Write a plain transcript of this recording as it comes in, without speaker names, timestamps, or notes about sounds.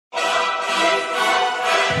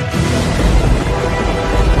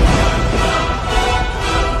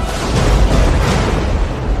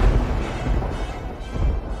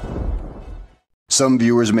Some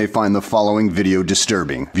viewers may find the following video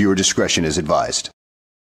disturbing. Viewer discretion is advised.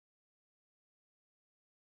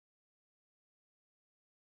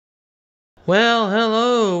 Well,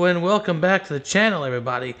 hello and welcome back to the channel,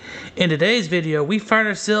 everybody. In today's video, we find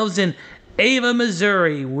ourselves in Ava,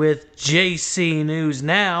 Missouri with JC News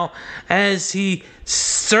Now as he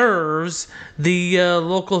serves the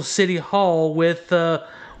local city hall with,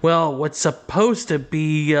 well, what's supposed to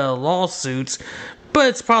be lawsuits, but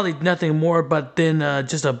it's probably nothing more but then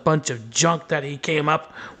just a bunch of junk that he came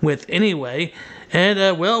up with anyway.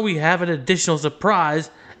 And, well, we have an additional surprise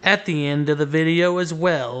at the end of the video as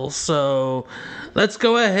well. So let's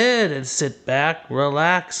go ahead and sit back,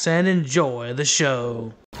 relax, and enjoy the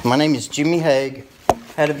show. My name is Jimmy Haig.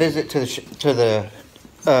 Had a visit to the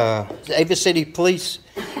Ava City Police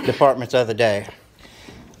Department the other day.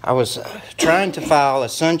 I was trying to file a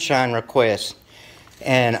sunshine request,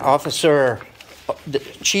 and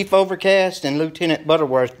Chief Overcast and Lieutenant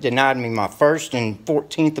Butterworth denied me my First and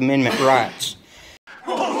 14th Amendment rights.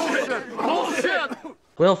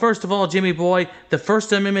 Well, first of all, Jimmy boy, the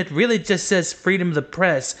First Amendment really just says freedom of the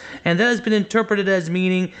press, and that has been interpreted as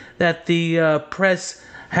meaning that the press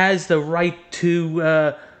has the right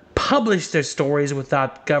to publish their stories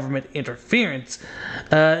without government interference.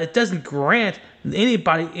 It doesn't grant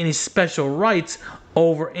anybody any special rights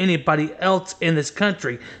over anybody else in this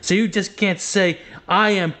country. So you just can't say,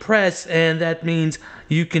 I am press, and that means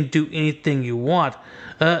you can do anything you want.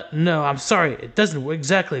 No, I'm sorry, it doesn't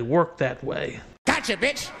exactly work that way. Gotcha,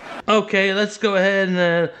 bitch! Okay, let's go ahead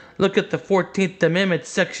and look at the 14th Amendment,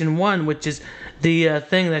 Section 1, which is the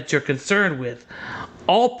thing that you're concerned with.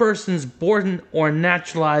 All persons born or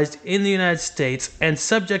naturalized in the United States and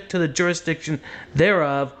subject to the jurisdiction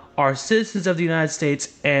thereof are citizens of the United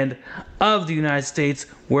States and of the United States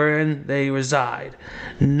wherein they reside.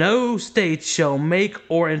 No state shall make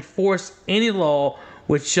or enforce any law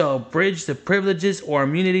which shall abridge the privileges or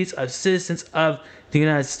immunities of citizens of the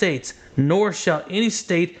United States, nor shall any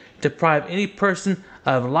state deprive any person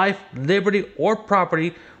of life, liberty, or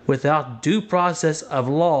property without due process of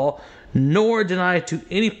law, nor deny to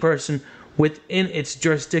any person within its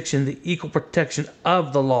jurisdiction the equal protection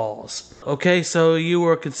of the laws. Okay, so you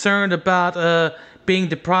were concerned about being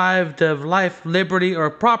deprived of life, liberty, or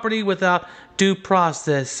property without due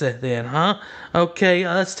process then, huh? Okay,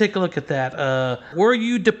 let's take a look at that. Were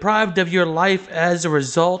you deprived of your life as a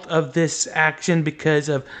result of this action because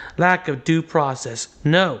of lack of due process?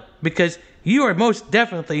 No, because you are most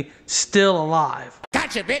definitely still alive.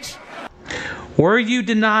 Gotcha, bitch! Were you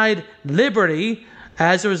denied liberty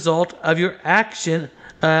as a result of your action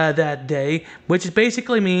that day, which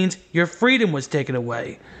basically means your freedom was taken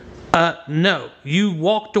away? No, you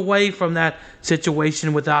walked away from that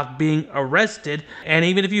situation without being arrested, and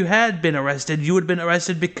even if you had been arrested, you would have been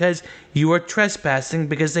arrested because you were trespassing,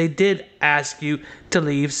 because they did ask you to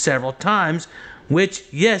leave several times, which,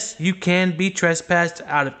 yes, you can be trespassed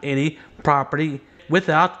out of any property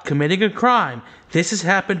without committing a crime. This has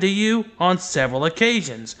happened to you on several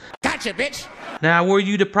occasions. Gotcha, bitch! Now, were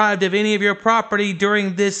you deprived of any of your property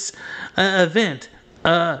during this event?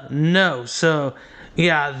 No, so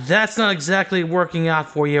yeah, that's not exactly working out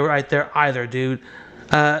for you right there either, dude.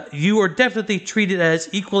 You were definitely treated as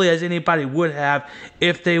equally as anybody would have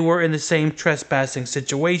if they were in the same trespassing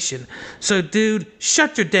situation. So, dude,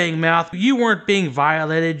 shut your dang mouth. You weren't being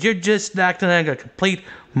violated. You're just acting like a complete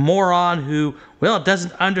moron who, well,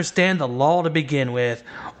 doesn't understand the law to begin with,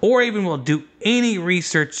 or even will do any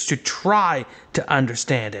research to try to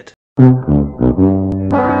understand it.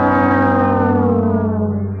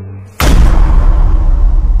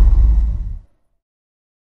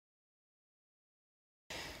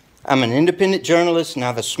 I'm an independent journalist and I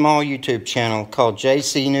have a small YouTube channel called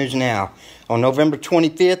JC News Now. On November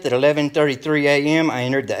 25th at 11:33 a.m., I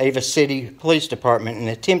entered the Ava City Police Department and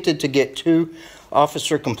attempted to get 2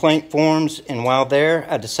 officer complaint forms, and while there,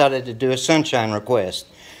 I decided to do a sunshine request.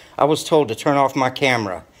 I was told to turn off my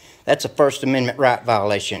camera. That's a First Amendment right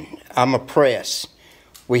violation. I'm a press.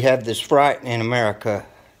 We have this right in America.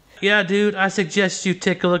 Yeah, dude, I suggest you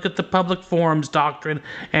take a look at the public forums doctrine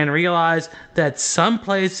and realize that some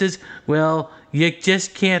places, well, you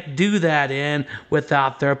just can't do that in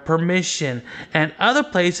without their permission. And other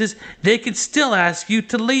places, they can still ask you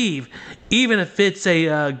to leave. Even if it's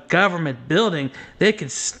a government building, they can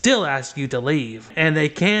still ask you to leave. And they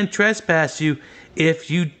can trespass you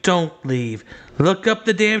if you don't leave. Look up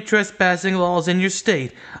the damn trespassing laws in your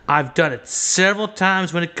state. I've done it several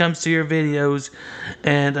times when it comes to your videos,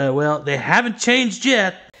 and well, they haven't changed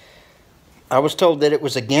yet. I was told that it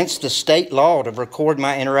was against the state law to record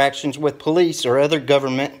my interactions with police or other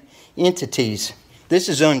government entities. This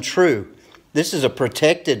is untrue. This is a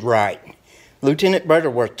protected right. Lieutenant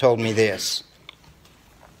Butterworth told me this.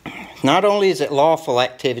 Not only is it lawful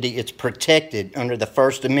activity, it's protected under the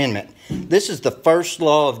First Amendment. This is the first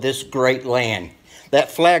law of this great land. That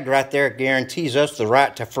flag right there guarantees us the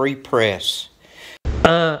right to free press.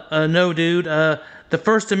 No, dude. The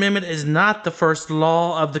First Amendment is not the first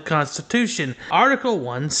law of the Constitution. Article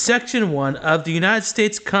 1, Section 1 of the United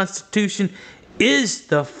States Constitution is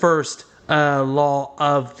the first law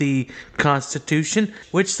of the Constitution,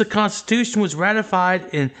 which the Constitution was ratified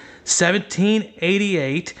in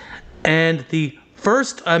 1788, and the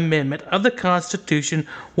First Amendment of the Constitution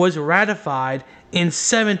was ratified in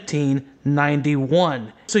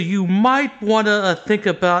 1791. So you might want to think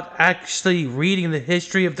about actually reading the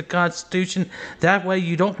history of the Constitution. That way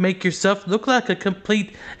you don't make yourself look like a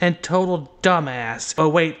complete and total dumbass. Oh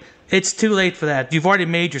wait, it's too late for that. You've already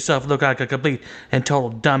made yourself look like a complete and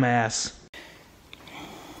total dumbass.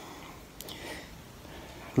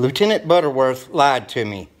 Lieutenant Butterworth lied to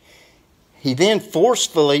me. He then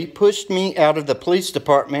forcefully pushed me out of the police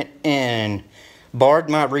department and barred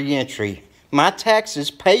my re-entry. My taxes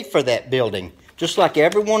pay for that building, just like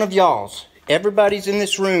every one of y'all's. Everybody's in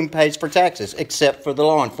this room pays for taxes, except for the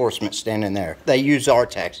law enforcement standing there. They use our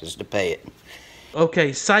taxes to pay it.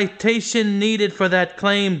 Okay, citation needed for that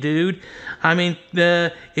claim, dude. I mean,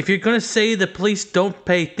 if you're going to say the police don't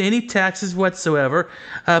pay any taxes whatsoever,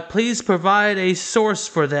 please provide a source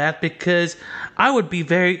for that, because I would be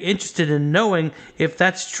very interested in knowing if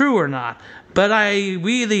that's true or not. But I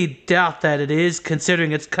really doubt that it is,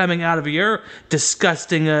 considering it's coming out of your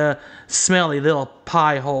disgusting, smelly little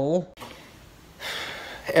pie hole.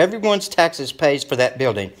 Everyone's taxes pays for that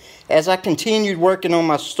building. As I continued working on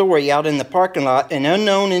my story out in the parking lot, an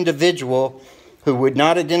unknown individual who would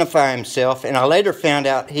not identify himself, and I later found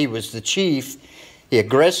out he was the chief, he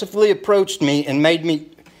aggressively approached me and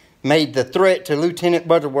made the threat to Lieutenant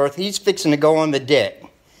Butterworth, he's fixing to go on the deck.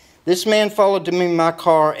 This man followed me in my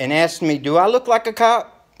car and asked me, do I look like a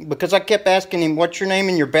cop? Because I kept asking him, what's your name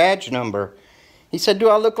and your badge number? He said, do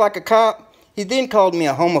I look like a cop? He then called me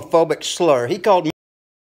a homophobic slur. He called me...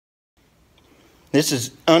 This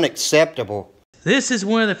is unacceptable. This is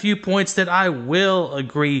one of the few points that I will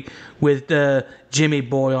agree with Jimmy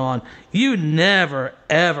Boy on. You never,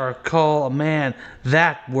 ever call a man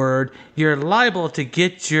that word. You're liable to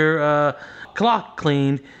get your clock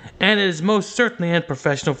cleaned, and it is most certainly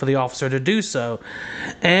unprofessional for the officer to do so.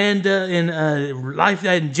 And in life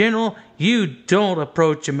in general, you don't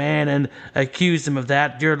approach a man and accuse him of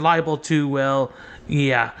that. You're liable to, well,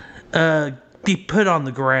 yeah, be put on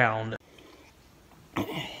the ground.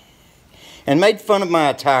 And made fun of my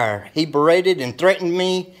attire. He berated and threatened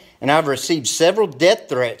me, and I've received several death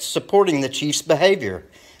threats supporting the chief's behavior.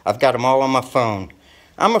 I've got them all on my phone.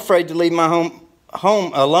 I'm afraid to leave my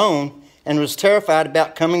home alone and was terrified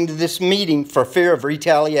about coming to this meeting for fear of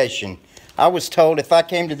retaliation. I was told if I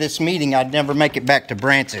came to this meeting, I'd never make it back to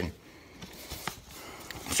Branson.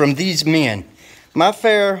 From these men. My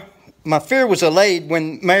fear was allayed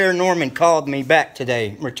when Mayor Norman called me back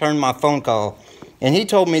today, returned my phone call. And he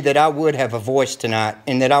told me that I would have a voice tonight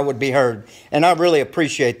and that I would be heard. And I really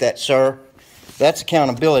appreciate that, sir. That's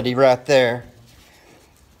accountability right there.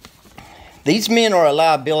 These men are a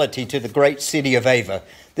liability to the great city of Ava.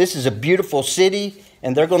 This is a beautiful city,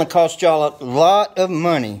 and they're going to cost y'all a lot of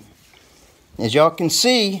money. As y'all can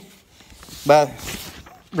see,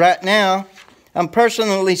 right now, I'm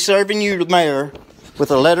personally serving you, Mayor,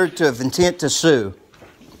 with a letter of intent to sue.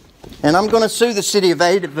 And I'm going to sue the city of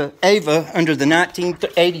Ava under the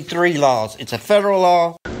 1983 laws. It's a federal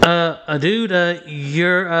law. Dude,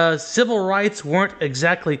 your civil rights weren't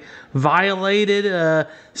exactly violated,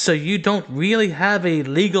 so you don't really have a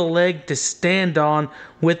legal leg to stand on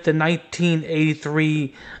with the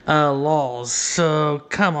 1983 laws. So,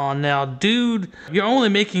 come on now, dude. You're only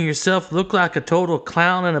making yourself look like a total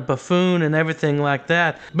clown and a buffoon and everything like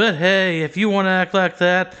that. But hey, if you want to act like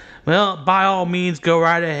that, well, by all means, go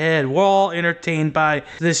right ahead. We're all entertained by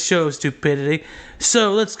this show's stupidity.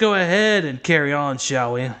 So let's go ahead and carry on,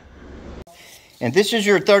 shall we? And this is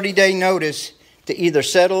your 30-day notice to either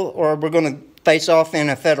settle or we're going to face off in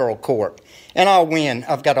a federal court. And I'll win.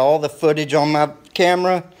 I've got all the footage on my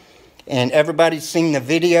camera, and everybody's seen the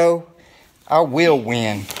video. I will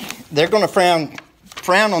win. They're going to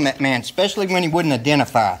frown on that man, especially when he wouldn't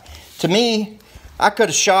identify. To me, I could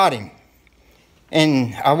have shot him.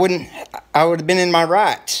 And I would have been in my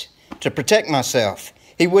rights to protect myself.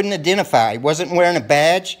 He wouldn't identify. He wasn't wearing a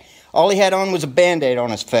badge. All he had on was a Band-Aid on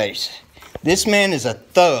his face. This man is a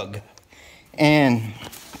thug. And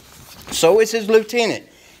so is his lieutenant.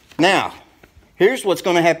 Now, here's what's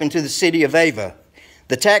going to happen to the city of Ava.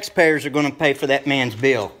 The taxpayers are going to pay for that man's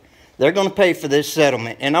bill. They're going to pay for this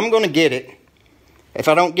settlement, and I'm going to get it. If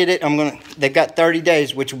I don't get it, they've got 30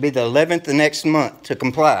 days, which will be the 11th of next month, to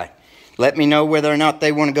comply. Let me know whether or not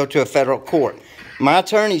they want to go to a federal court. My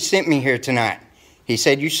attorney sent me here tonight. He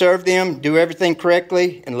said, you serve them, do everything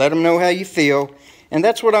correctly, and let them know how you feel. And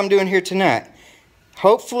that's what I'm doing here tonight.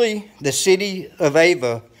 Hopefully, the city of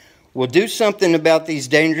Ava will do something about these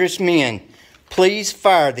dangerous men. Please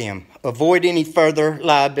fire them. Avoid any further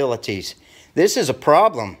liabilities. This is a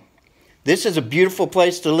problem. This is a beautiful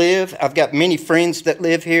place to live. I've got many friends that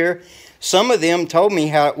live here. Some of them told me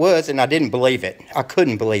how it was, and I didn't believe it. I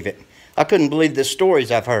couldn't believe it. I couldn't believe the stories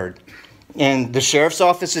I've heard. And the sheriff's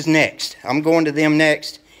office is next. I'm going to them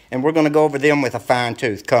next, and we're going to go over them with a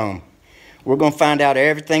fine-tooth comb. We're going to find out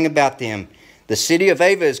everything about them. The city of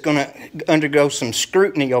Ava is going to undergo some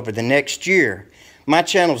scrutiny over the next year. My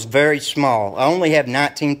channel's very small. I only have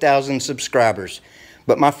 19,000 subscribers,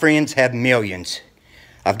 but my friends have millions.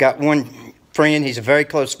 I've got one friend, he's a very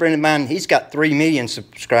close friend of mine, he's got 3 million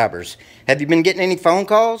subscribers. Have you been getting any phone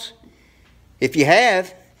calls? If you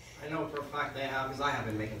have... I know for a fact they have, because I have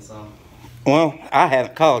been making some. Well, I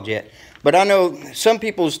haven't called yet. But I know some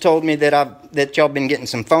people's told me that y'all been getting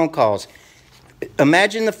some phone calls.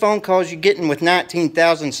 Imagine the phone calls you're getting with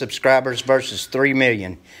 19,000 subscribers versus 3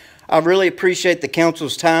 million. I really appreciate the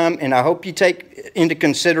council's time, and I hope you take into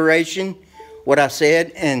consideration what I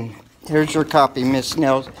said. And here's your copy, Miss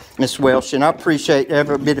Welsh, and I appreciate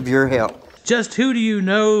every bit of your help. Just who do you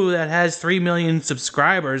know that has 3 million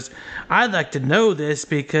subscribers? I'd like to know this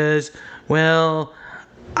because, well,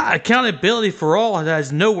 Accountability for All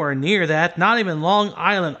has nowhere near that. Not even Long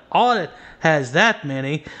Island Audit has that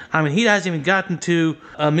many. I mean, he hasn't even gotten to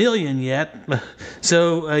 1 million yet.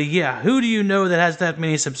 So, yeah, who do you know that has that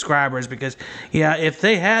many subscribers? Because, yeah, if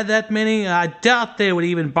they had that many, I doubt they would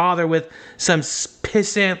even bother with some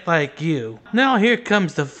pissant like you. Now, here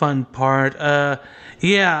comes the fun part.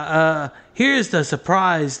 Here's the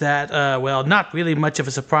surprise that, well, not really much of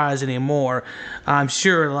a surprise anymore. I'm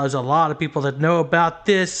sure there's a lot of people that know about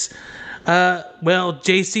this. Well,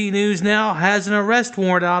 JC News now has an arrest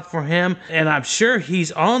warrant out for him, and I'm sure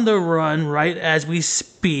he's on the run right as we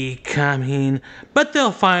speak. I mean, but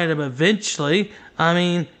they'll find him eventually. I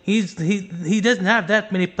mean, he doesn't have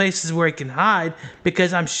that many places where he can hide,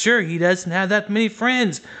 because I'm sure he doesn't have that many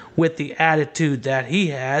friends with the attitude that he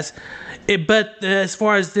has. But as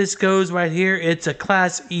far as this goes right here, it's a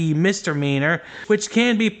Class E misdemeanor, which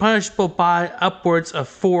can be punishable by upwards of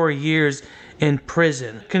 4 years in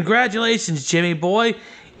prison. Congratulations, Jimmy boy.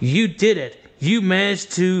 You did it. You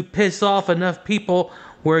managed to piss off enough people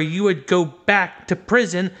where you would go back to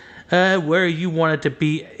prison where you wanted to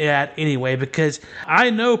be at anyway, because I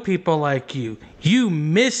know people like you. You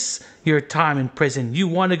miss your time in prison. You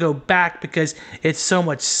want to go back because it's so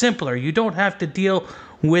much simpler. You don't have to deal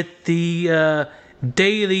with the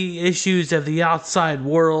daily issues of the outside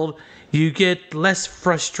world. You get less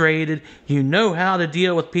frustrated. You know how to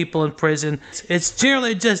deal with people in prison. It's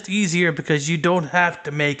generally just easier because you don't have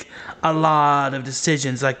to make a lot of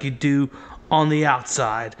decisions like you do on the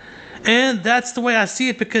outside. And that's the way I see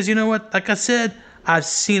it, because you know what? Like I said, I've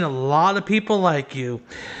seen a lot of people like you.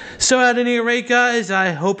 So at any rate, guys,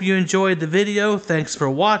 I hope you enjoyed the video. Thanks for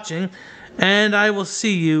watching, and I will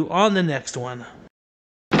see you on the next one.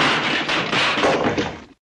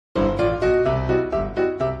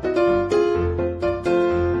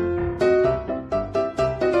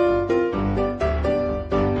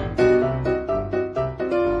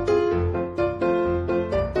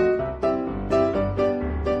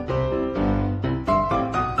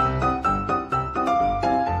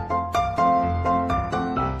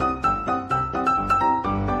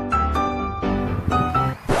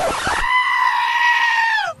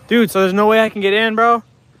 Dude, so there's no way I can get in, bro?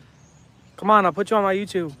 Come on, I'll put you on my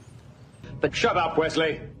YouTube. But shut up,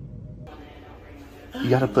 Wesley. You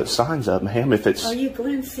gotta put signs up, ma'am, if it's... Are you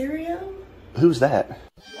Glenn Serio? Who's that?